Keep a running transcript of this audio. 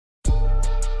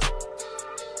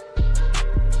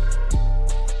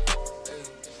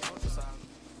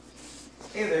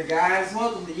Hey there guys,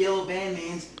 welcome to Yellowvan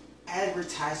Man's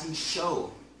advertising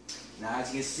show. Now as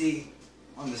you can see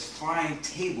on this fine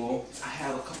table, I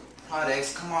have a couple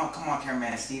products. Come on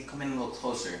cameraman Steve, come in a little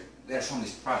closer. We gotta show them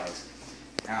these products.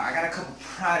 Now I got a couple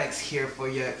products here for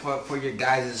your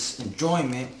guys'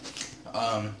 enjoyment.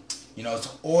 To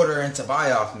order and to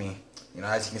buy off me.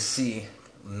 As you can see,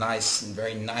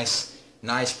 very nice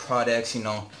products,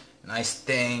 nice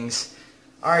things.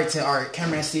 Alright,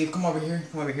 cameraman Steve, come over here.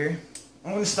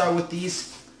 I'm going to start with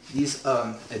these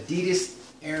Adidas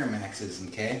Air Maxes,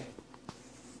 okay?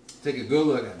 Take a good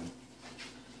look at them.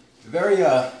 Very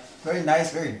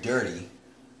nice, very dirty.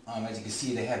 As you can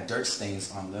see, they have dirt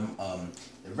stains on them.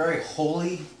 They're very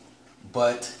holy,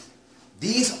 but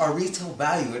these are retail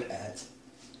valued at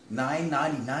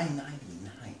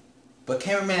 $9.99.99. But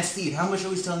cameraman Steve, how much are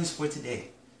we selling these for today?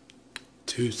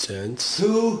 2 cents.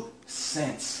 2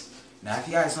 cents. Now, if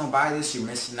you guys don't buy this, you're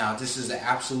missing out. This is an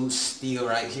absolute steal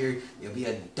right here. You'll be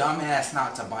a dumbass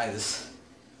not to buy this.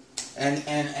 And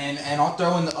I'll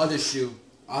throw in the other shoe.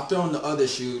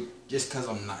 Just because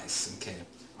I'm nice, okay?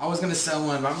 I was gonna sell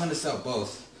one, but I'm gonna sell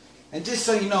both. And just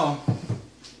so you know,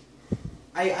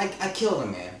 I killed a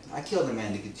man. I killed a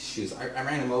man to get these shoes. I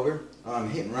ran him over.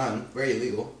 Hit and run, very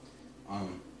illegal.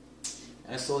 And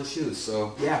I stole the shoes.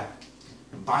 So yeah,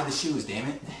 buy the shoes, damn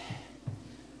it.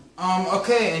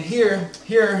 Okay, and here,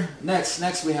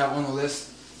 next we have on the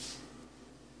list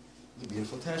the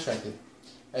beautiful tennis racket.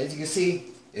 As you can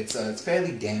see, it's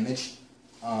fairly damaged.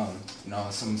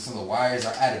 Some of the wires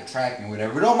are out of track and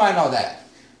whatever. But don't mind all that.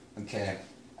 Okay,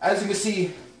 as you can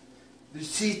see,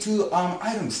 there's two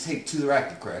items taped to the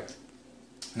racket, correct?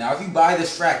 Now, if you buy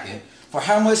this racket for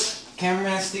how much,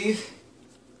 cameraman Steve?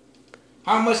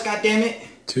 How much, goddammit?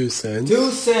 2 cents. 2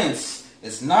 cents.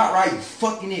 It's not right, you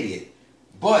fucking idiot.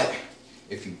 But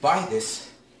if you buy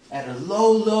this at a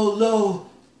low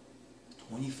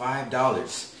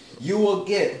 $25, you will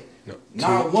get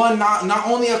not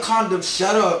only a condom.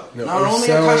 Shut up. No, not only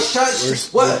a condom.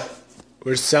 What?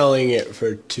 We're selling it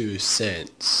for 2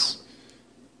 cents.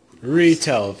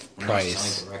 Retail price.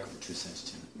 Selling the record for 2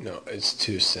 cents too. No, it's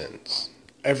 2 cents.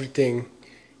 Everything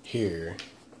here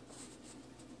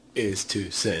is 2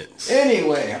 cents.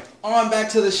 Anyway, on back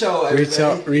to the show,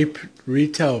 everybody.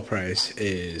 Retail price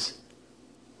is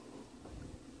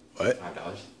what?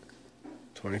 $5.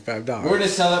 $25. We're gonna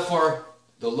sell it for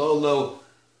the low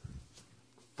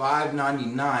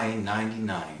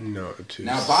 $5.99.99. No,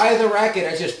 now buy the racket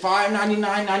at just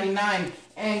 $5.99.99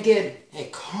 and get a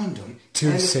condom 2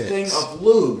 and cents. a thing of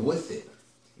lube with it.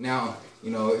 Now,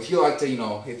 if you like to,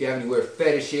 if you have any weird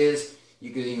fetishes,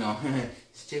 you could,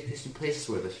 stick this in places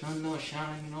where the sun don't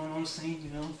shine, you know what I'm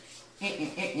saying,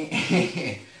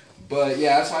 But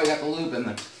yeah, that's why I got the lube and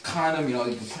the condom, you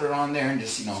can put it on there and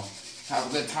just, have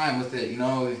a good time with it,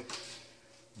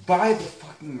 Buy the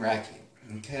fucking racket,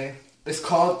 okay? It's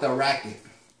called the racket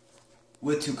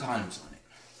with 2 condoms on it.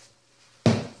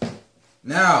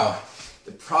 Now,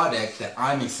 the product that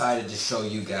I'm excited to show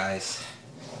you guys.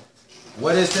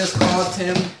 What is this called,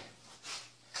 Tim?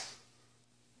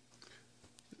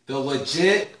 The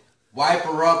legit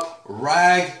wiper up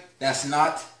rag that's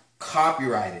not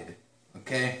copyrighted.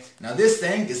 Okay? Now this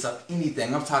thing gets up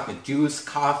anything. I'm talking juice,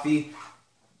 coffee,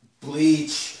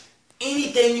 bleach,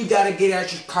 anything you gotta get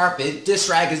out your carpet, this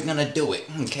rag is gonna do it.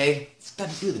 Okay? It's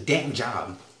gonna do the damn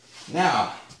job.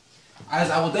 Now, as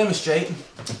I will demonstrate,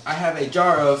 I have a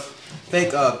jar of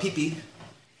fake pee-pee,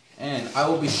 and I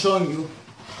will be showing you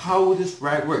how this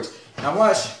rag works. Now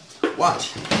watch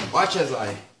as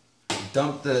I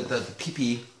dump the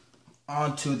pee-pee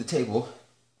onto the table.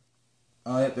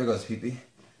 Oh, yep, there goes pee-pee.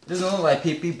 Doesn't look like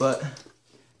pee-pee, but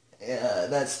yeah,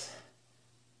 that's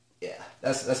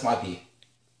my pee.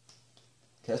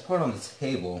 Okay, let's put it on the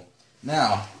table.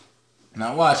 Now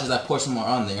watch as I pour some more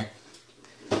on there.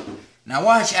 Now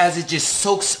watch as it just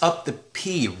soaks up the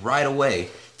pee right away.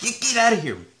 Get out of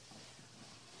here.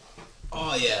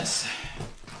 Oh yes.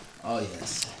 Oh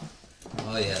yes.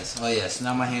 Oh yes. Oh yes.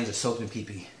 Now my hands are soaked in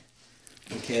pee-pee.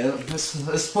 Okay,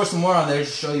 let's pour some more on there to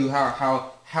show you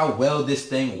how well this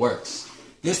thing works.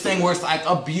 This thing works like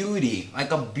a beauty.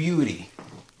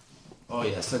 Oh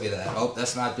yes, look at that. Oh,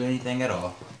 that's not doing anything at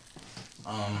all.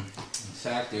 In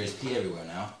fact, there's pee everywhere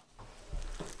now.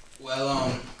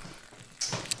 Well,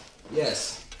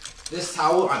 yes. This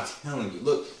towel, I'm telling you,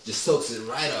 look, just soaks it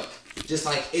right up. Just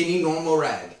like any normal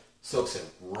rag. Soaks it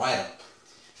right up.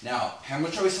 Now, how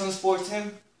much are we selling this for,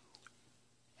 Tim?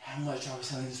 How much are we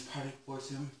selling this product for,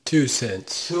 Tim? 2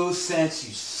 cents. 2 cents,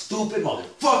 you stupid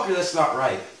motherfucker. That's not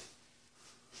right.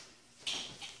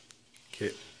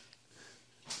 Okay.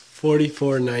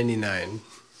 $44.99.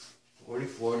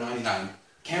 $44.99.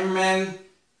 Cameraman,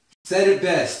 said it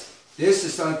best. This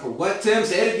is selling for what, Tim?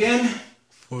 Say it again.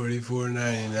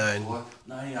 $44.99.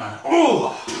 $4.99.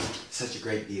 Oh, such a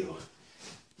great deal.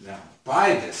 Now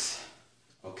buy this.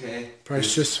 Okay.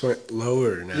 Price just went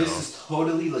lower now. This is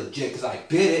totally legit because I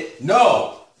bid it.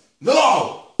 No.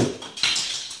 Bro.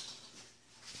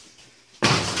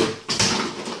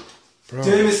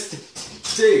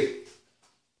 Steve.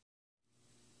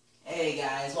 Hey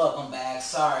guys, welcome back.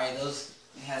 Sorry,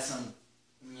 we had some,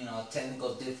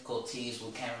 technical difficulties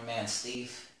with cameraman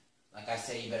Steve. Like I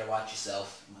said, you better watch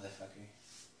yourself, motherfucker.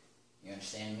 You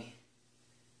understand me?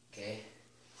 Okay.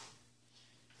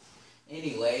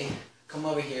 Anyway, come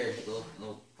over here, little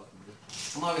fucking.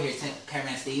 Come over here,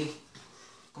 cameraman Steve.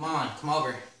 Come on, come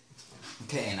over.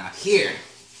 Okay, now here.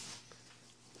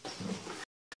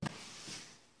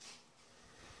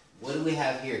 What do we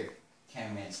have here,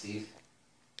 cameraman Steve?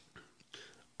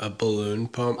 A balloon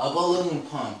pump. A balloon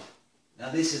pump. Now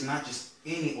this is not just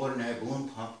any ordinary balloon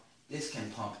pump. This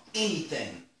can pump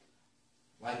anything.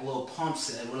 Like a little pump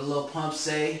said. What do little pumps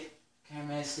say,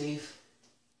 cameraman Steve?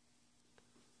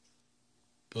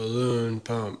 Balloon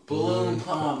pump. Balloon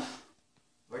pump.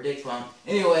 Or dick pump.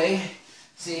 Anyway,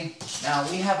 see, now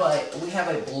we have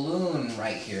a balloon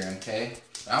right here, okay?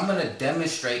 I'm gonna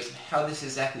demonstrate how this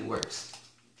exactly works.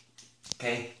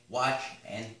 Okay? Watch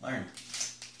and learn.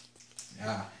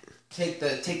 Now, take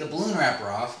the balloon wrapper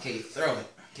off, okay, throw it,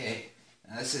 okay?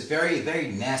 Now this is very, very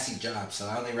nasty job, so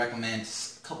I only recommend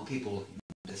a couple people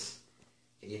just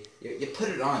you put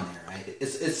it on there, right?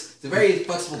 It's a very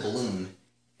flexible balloon.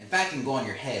 In fact, it can go on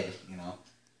your head,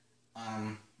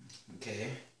 okay.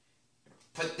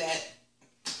 Put that.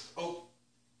 Oh,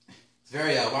 it's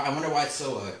very. I wonder why it's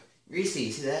so greasy.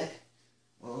 You see that?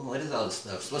 Well, what is all this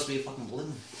stuff? It's supposed to be a fucking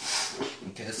balloon.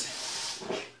 Okay,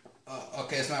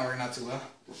 okay, it's not working out too well.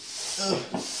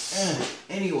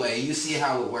 Anyway, you see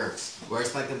how it works.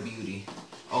 Works like a beauty.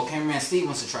 Oh, cameraman Steve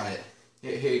wants to try it.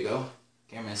 Here you go,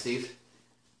 cameraman Steve.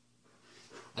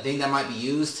 I think that might be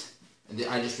used, and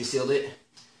I just resealed it.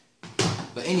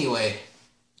 But anyway,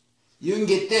 you can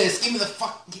get this. Give me the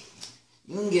fuck.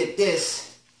 You can get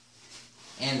this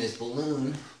and this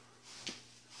balloon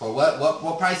for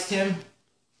what price, Tim?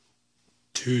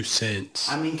 2 cents.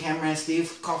 I mean, cameraman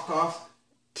Steve, cough cough.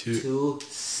 2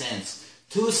 cents.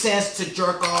 2 cents to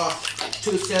jerk off.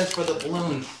 2 cents for the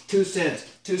balloon. 2 cents.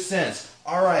 2 cents.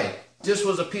 All right. This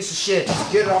was a piece of shit.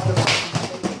 Get it off the.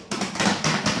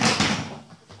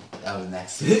 That was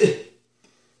nasty.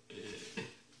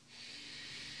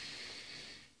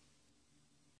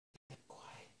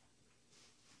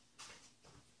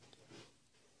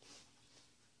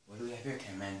 What do we have here,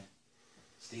 cameraman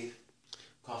Steve?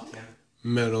 Cough, Tim.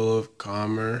 Medal of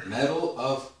Honor. Medal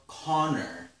of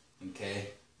Honor. Okay?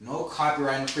 No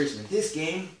copyright infringement. This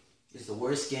game is the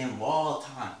worst game of all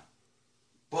time.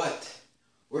 But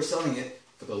we're selling it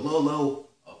for the low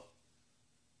of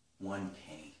 1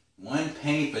 penny. 1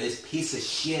 penny for this piece of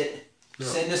shit. No.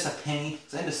 Send us a penny.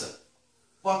 Send us a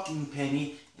fucking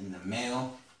penny in the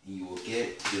mail, and you will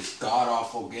get this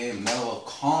god-awful game, Medal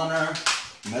of Honor.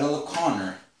 Medal of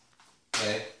Honor.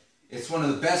 Okay? It's one of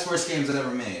the best worst games I've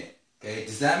ever made. Okay?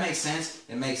 Does that make sense?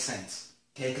 It makes sense.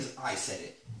 Okay? Because I said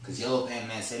it. Because Yellowvan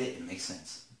Man said it. It makes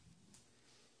sense.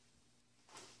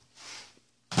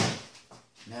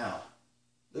 Now,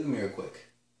 look at me real quick.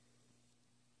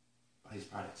 Buy these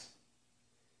products.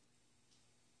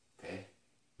 Okay?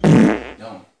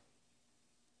 Don't.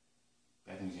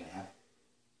 Bad things gonna happen.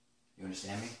 You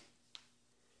understand me?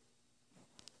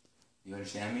 You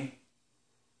understand me?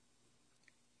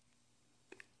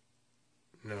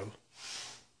 No.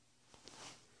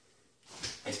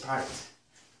 It's product.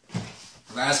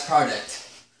 Last product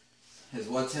is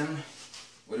what, Tim?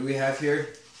 What do we have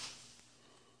here?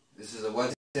 This is a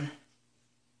what, Tim?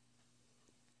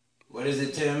 What is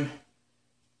it, Tim?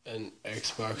 An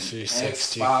Xbox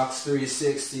 360. Xbox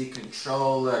 360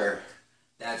 controller.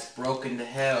 That's broken to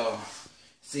hell.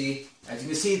 See, as you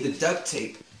can see, the duct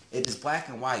tape, it is black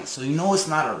and white, so you know it's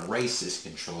not a racist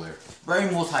controller. Very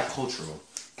multicultural.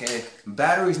 Okay,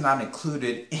 battery's not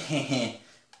included. It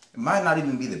might not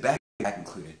even be the back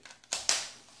included.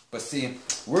 But see,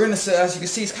 we're gonna say, as you can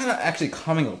see, it's kind of actually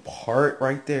coming apart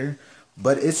right there.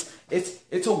 But it's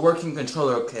a working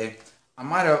controller. Okay,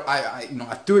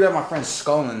 I threw it at my friend's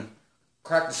skull and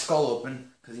cracked the skull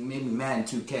open because he made me mad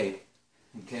in 2K.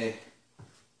 Okay.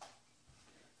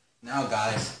 Now,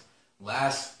 guys,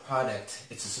 last product.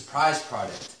 It's a surprise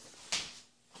product.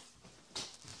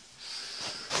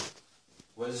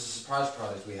 What is the surprise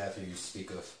product we have here you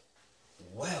speak of?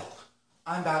 Well,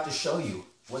 I'm about to show you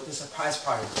what the surprise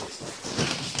product is.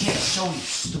 I can't show you,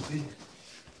 stupid.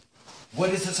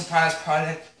 What is the surprise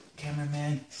product?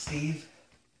 cameraman Steve.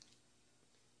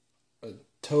 A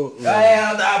tote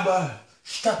lid.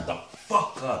 Shut the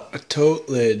fuck up. A tote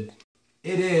lid.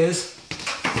 It is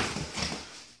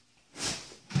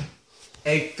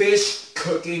a fish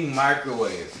cooking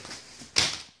microwave.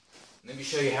 Let me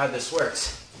show you how this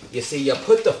works. You see, you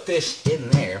put the fish in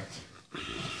there.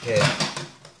 Okay.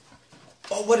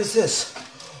 Oh, what is this?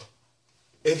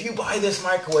 If you buy this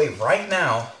microwave right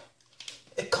now,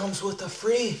 it comes with a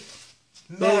free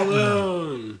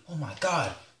Magnum. Oh my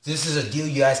god. This is a deal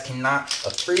you guys cannot, a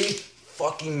free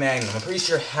fucking Magnum. I'm pretty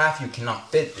sure half you cannot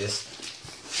fit this.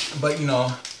 But you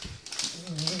know,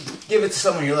 give it to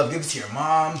someone you love. Give it to your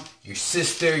mom, your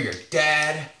sister, your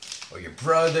dad, or your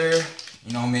brother.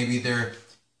 You know, maybe they're,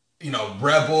 you know,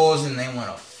 rebels and they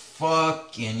want to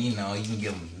fuck, and you know, you can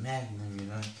give them Magnum, you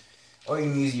know. Or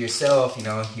you can use it yourself, you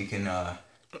know, you can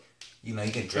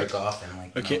jerk off and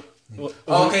like, Okay.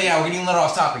 Okay, yeah, we're getting a little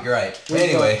off topic, you're right.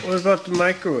 Anyway. What about the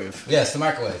microwave? Yes, the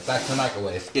microwave. Back to the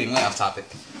microwave. Getting way off topic.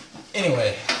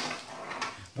 Anyway.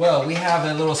 Well, we have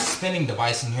a little spinning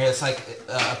device in here. It's like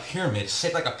a pyramid,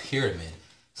 shaped like a pyramid.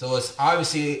 So it's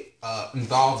obviously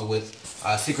involved with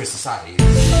secret society. So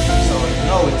you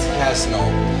know it has, you know,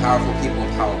 powerful people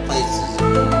in powerful places. You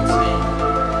know what I'm saying?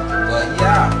 But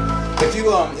yeah, if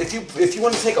you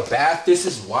want to take a bath, this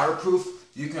is waterproof.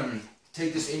 You can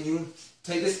take this in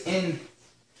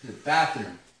to the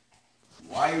bathroom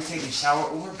while you're taking a shower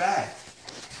or a bath.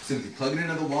 Simply plug it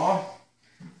into the wall,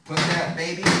 put that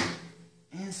baby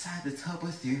inside the tub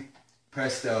with you.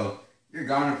 Presto, you're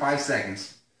gone in 5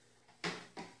 seconds.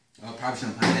 Well, probably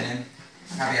shouldn't put that in.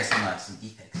 Probably has some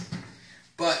defects.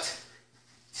 But,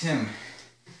 Tim,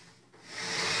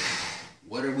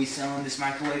 what are we selling this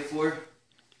microwave for?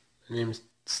 My name's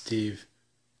Steve.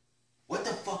 What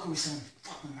the fuck are we selling the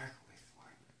fucking microwave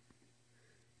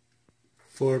for?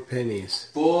 4 pennies.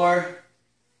 4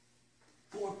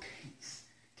 pennies.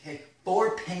 Okay,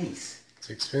 4 pennies. It's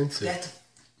expensive.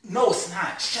 No, it's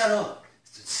not. Shut up.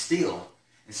 It's steal.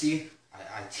 And see,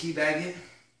 I teabag it.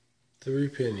 3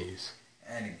 pennies.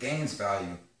 And it gains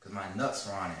value because my nuts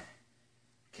are on it.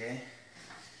 Okay?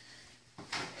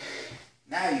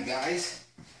 Now, you guys,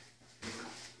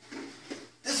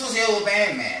 this was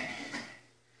Yellowvan, man.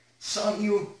 Showing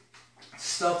you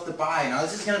stuff to buy. Now,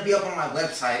 this is going to be up on my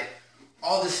website.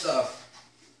 All this stuff.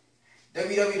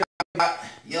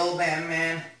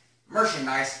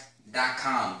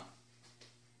 www.yellowvanmanmerchandise.com.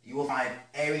 You will find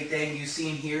everything you've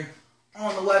seen here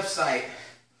on the website.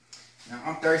 Now,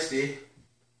 I'm thirsty.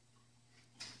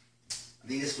 I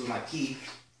think this was my pee.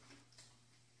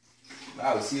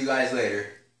 I will see you guys later.